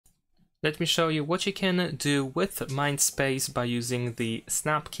Let me show you what you can do with Mindspace by using the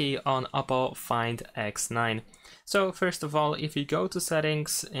snap key on OPPO Find X9. So first of all, if you go to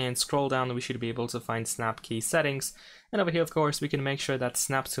settings and scroll down, we should be able to find snap key settings. And over here, of course, we can make sure that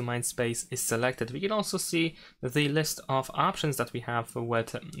snap to Mindspace is selected. We can also see the list of options that we have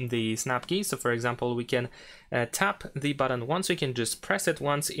with the snap key. So for example, we can tap the button once. We can just press it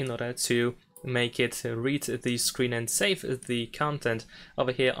once in order to make it read the screen and save the content.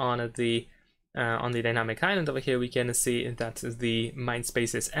 Over here on the dynamic island, over here we can see that the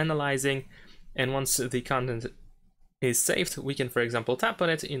Mindspace is analyzing, and once the content is saved, we can, for example, tap on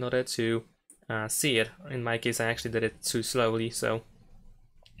it in order to see it. In my case, I actually did it too slowly, so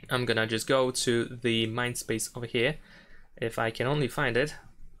I'm gonna just go to the Mindspace over here. If I can only find it,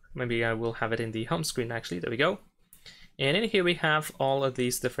 maybe I will have it in the home screen actually. There we go. And in here we have all of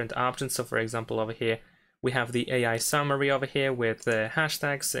these different options. So for example, over here we have the AI summary over here with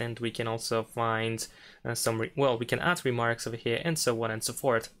hashtags, and we can also find we can add remarks over here and so on and so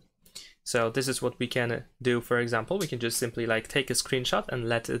forth. So this is what we can do. For example, we can just simply like take a screenshot and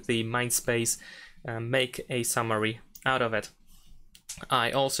let the Mindspace make a summary out of it.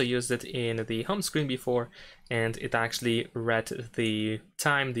 I also used it in the home screen before, and it actually read the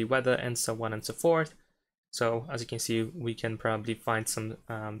time, the weather, and so on and so forth. So as you can see, we can probably find some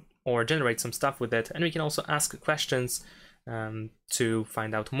or generate some stuff with it, and we can also ask questions to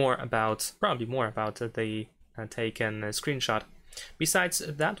find out more about, probably more about the taken screenshot. Besides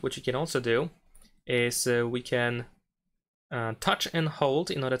that, what you can also do is we can touch and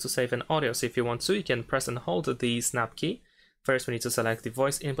hold in order to save an audio. So if you want to, you can press and hold the snap key. First, we need to select the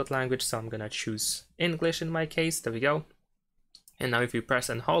voice input language, so I'm gonna choose English in my case. There we go. And now if you press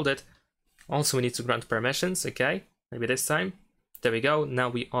and hold it, also we need to grant permissions. Okay, maybe this time. There we go. Now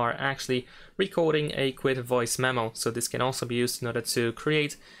we are actually recording a quick voice memo. So this can also be used in order to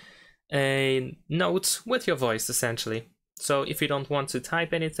create a note with your voice, essentially. So if you don't want to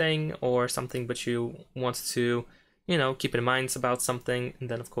type anything or something, but you want to, you know, keep in mind about something,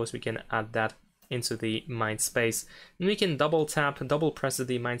 then of course we can add that into the Mindspace. And we can double press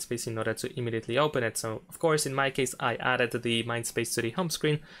the Mindspace in order to immediately open it. So of course, in my case, I added the Mindspace to the home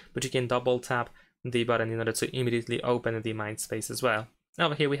screen, but you can double tap the button in order to immediately open the Mindspace as well.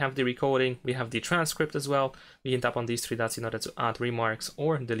 Over here we have the recording, we have the transcript as well. We can tap on these three dots in order to add remarks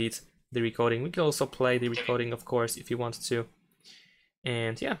or delete the recording. We can also play the recording, of course, if you want to.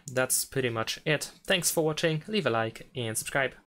 And yeah, that's pretty much it. Thanks for watching, leave a like and subscribe.